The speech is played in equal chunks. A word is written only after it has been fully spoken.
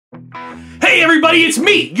Hey everybody, it's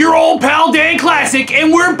me, your old pal Dan Classic,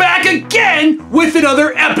 and we're back again with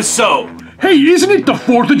another episode. Hey, isn't it the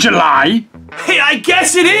 4th of July? Hey, I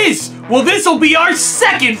guess it is. Well, this'll be our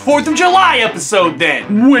second 4th of July episode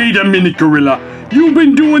then. Wait a minute, Gorilla. You've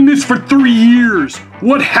been doing this for 3 years.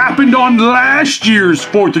 What happened on last year's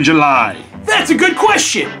 4th of July? That's a good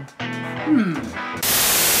question.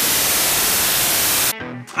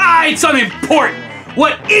 It's unimportant.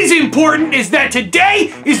 What is important is that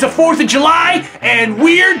today is the 4th of July and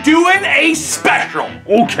we're doing a special.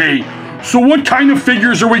 Okay, so what kind of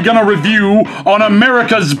figures are we gonna review on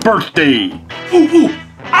America's birthday? Ooh,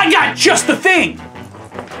 I got just the thing.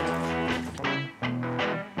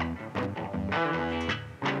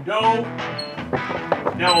 No.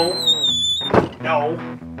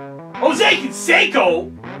 Jose Canseco.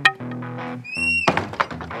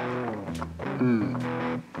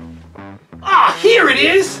 Here it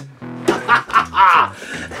is!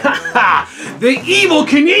 The EVEL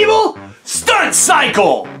KNIEVEL Stunt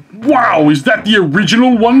Cycle! Wow, is that the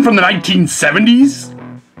original one from the 1970s?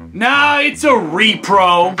 Nah, it's a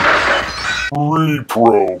repro.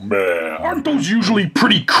 Repro, man. Aren't those usually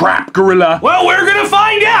pretty crap, Gorilla? Well, we're gonna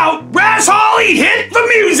find out! Raz Holly, hit the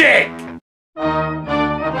music!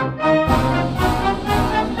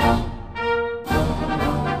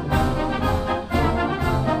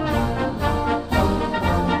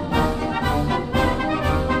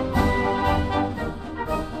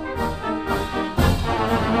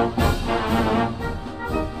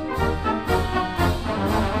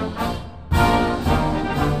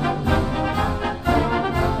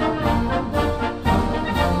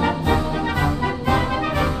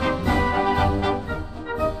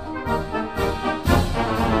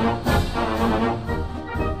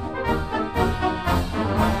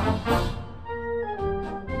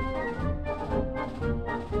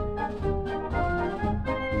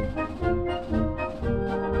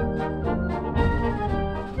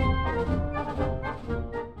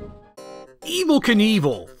 EVEL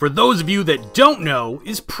KNIEVEL, for those of you that don't know,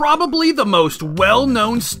 is probably the most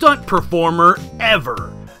well-known stunt performer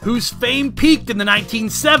ever, whose fame peaked in the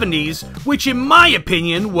 1970s, which in my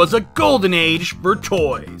opinion was a golden age for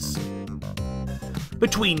toys.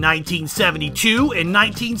 Between 1972 and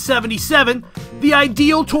 1977, the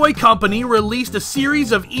Ideal Toy Company released a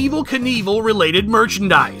series of EVEL KNIEVEL related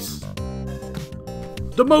merchandise.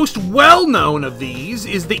 The most well-known of these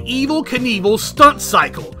is the EVEL KNIEVEL Stunt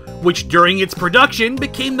Cycle, which during its production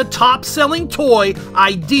became the top-selling toy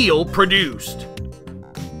Ideal produced.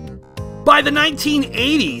 By the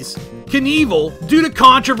 1980s, Knievel, due to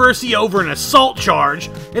controversy over an assault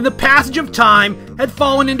charge and the passage of time, had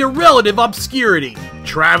fallen into relative obscurity,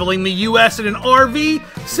 traveling the US in an RV,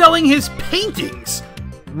 selling his paintings.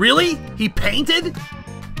 Really? He painted?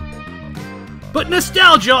 But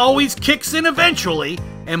nostalgia always kicks in eventually,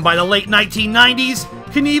 and by the late 1990s,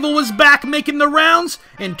 Knievel was back making the rounds,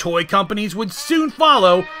 and toy companies would soon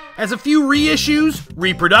follow as a few reissues,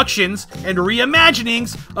 reproductions, and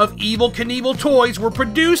reimaginings of EVEL KNIEVEL toys were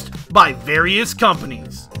produced by various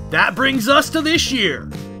companies. That brings us to this year.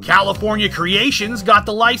 California Creations got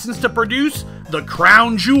the license to produce the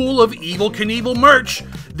crown jewel of EVEL KNIEVEL merch,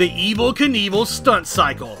 the EVEL KNIEVEL Stunt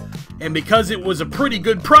Cycle. And because it was a pretty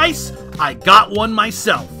good price, I got one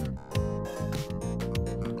myself.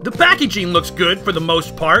 The packaging looks good for the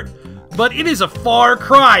most part, but it is a far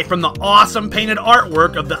cry from the awesome painted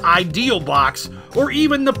artwork of the Ideal box or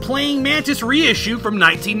even the plain Mantis reissue from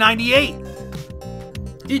 1998.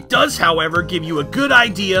 It does, however, give you a good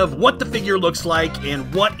idea of what the figure looks like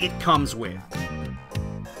and what it comes with.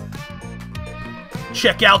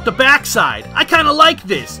 Check out the backside. I kinda like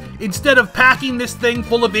this. Instead of packing this thing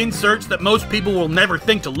full of inserts that most people will never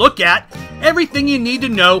think to look at, everything you need to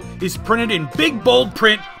know is printed in big bold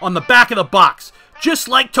print on the back of the box, just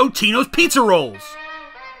like Totino's pizza rolls.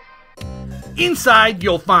 Inside,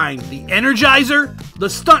 you'll find the Energizer, the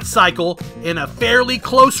Stunt Cycle, and a fairly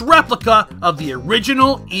close replica of the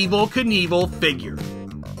original EVEL KNIEVEL figure.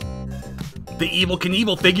 The EVEL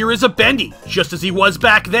KNIEVEL figure is a bendy, just as he was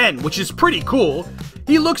back then, which is pretty cool.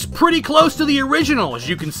 He looks pretty close to the original, as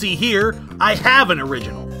you can see here. I have an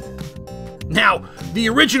original. Now, the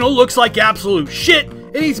original looks like absolute shit,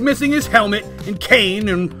 and he's missing his helmet and cane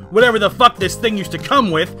and whatever the fuck this thing used to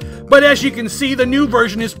come with, but as you can see, the new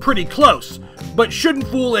version is pretty close, but shouldn't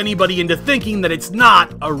fool anybody into thinking that it's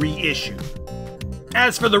not a reissue.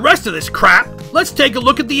 As for the rest of this crap, let's take a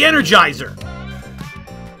look at the Energizer.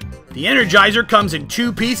 The Energizer comes in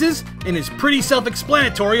 2 pieces and is pretty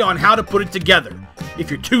self-explanatory on how to put it together. If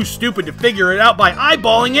you're too stupid to figure it out by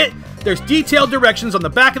eyeballing it, there's detailed directions on the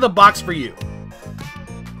back of the box for you.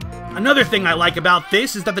 Another thing I like about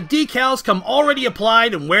this is that the decals come already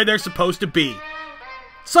applied and where they're supposed to be.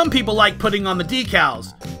 Some people like putting on the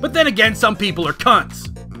decals, but then again some people are cunts.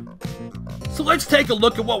 So let's take a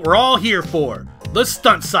look at what we're all here for, the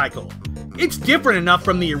stunt cycle. It's different enough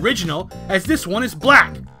from the original as this one is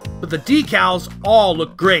black, but the decals all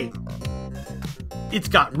look great. It's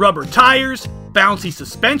got rubber tires, bouncy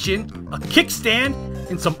suspension, a kickstand,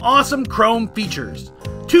 and some awesome chrome features.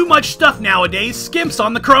 Too much stuff nowadays skimps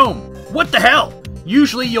on the chrome. What the hell?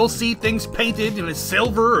 Usually you'll see things painted in a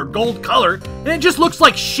silver or gold color and it just looks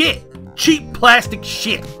like shit. Cheap plastic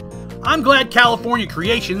shit. I'm glad California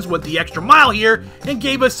Creations went the extra mile here and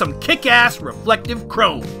gave us some kick-ass reflective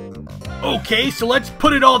chrome. Okay, so let's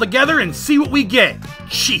put it all together and see what we get.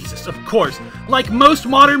 Jesus, of course, like most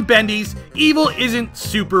modern bendies, Evil isn't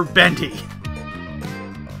super bendy.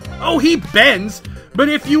 Oh, he bends, but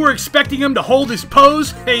if you were expecting him to hold his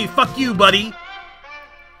pose, hey, fuck you, buddy.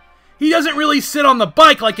 He doesn't really sit on the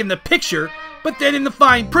bike like in the picture, but then in the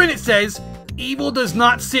fine print it says, Evil does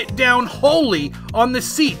not sit down wholly on the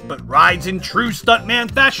seat, but rides in true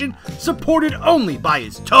stuntman fashion, supported only by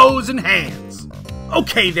his toes and hands.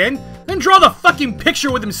 Okay then draw the fucking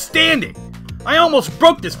picture with him standing. I almost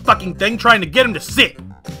broke this fucking thing trying to get him to sit.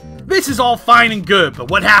 This is all fine and good,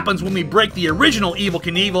 but what happens when we break the original EVEL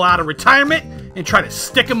KNIEVEL out of retirement and try to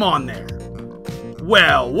stick him on there?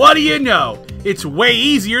 Well, what do you know? It's way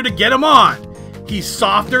easier to get him on. He's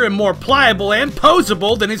softer and more pliable and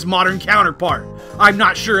posable than his modern counterpart. I'm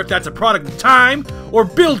not sure if that's a product of time or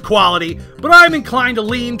build quality, but I'm inclined to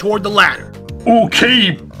lean toward the latter.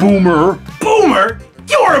 Okay, boomer. Boomer?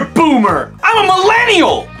 You're a boomer! I'm a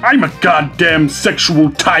millennial! I'm a goddamn sexual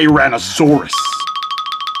tyrannosaurus.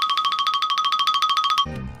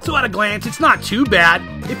 So at a glance, it's not too bad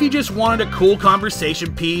if you just wanted a cool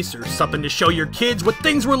conversation piece or something to show your kids what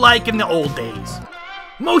things were like in the old days.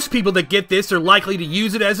 Most people that get this are likely to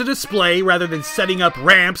use it as a display rather than setting up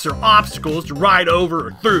ramps or obstacles to ride over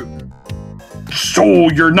or through. So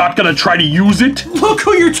you're not gonna try to use it? Look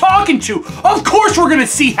who you're talking to! Of course we're gonna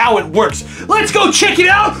see how it works! Let's go check it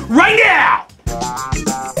out right now!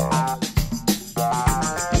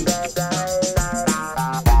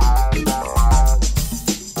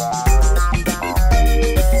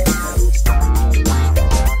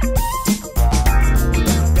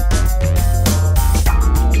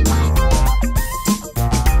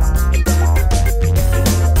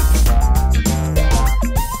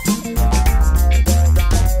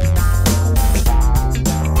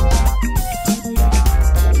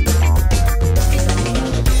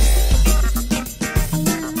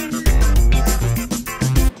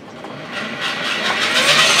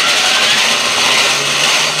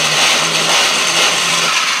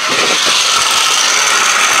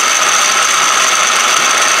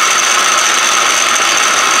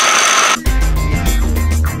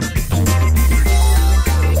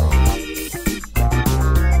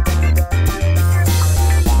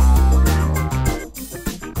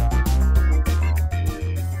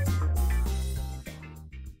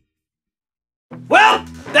 Well,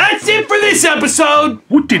 that's it for this episode!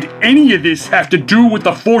 What did any of this have to do with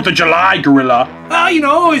the 4th of July, Gorilla? Well, you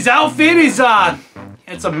know, his outfit is,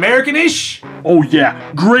 it's American-ish. Oh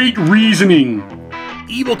yeah, great reasoning.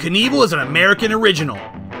 EVEL KNIEVEL is an American original.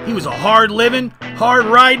 He was a hard-living,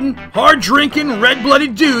 hard-riding, hard-drinking,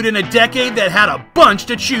 red-blooded dude in a decade that had a bunch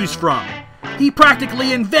to choose from. He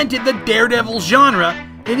practically invented the daredevil genre,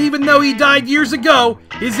 and even though he died years ago,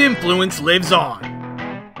 his influence lives on.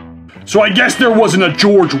 So I guess there wasn't a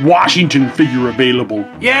George Washington figure available.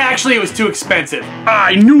 Yeah, actually it was too expensive.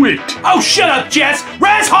 I knew it! Oh, shut up, Jess!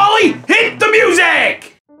 Raz Holly, hit the music!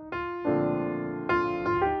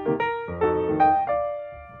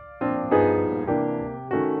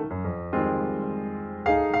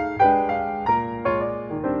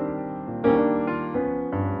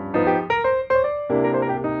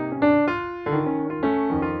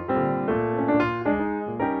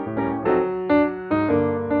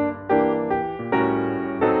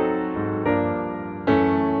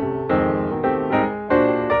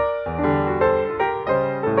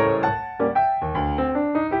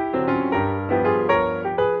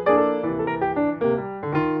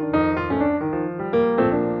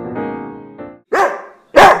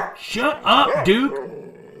 Shut up, Duke.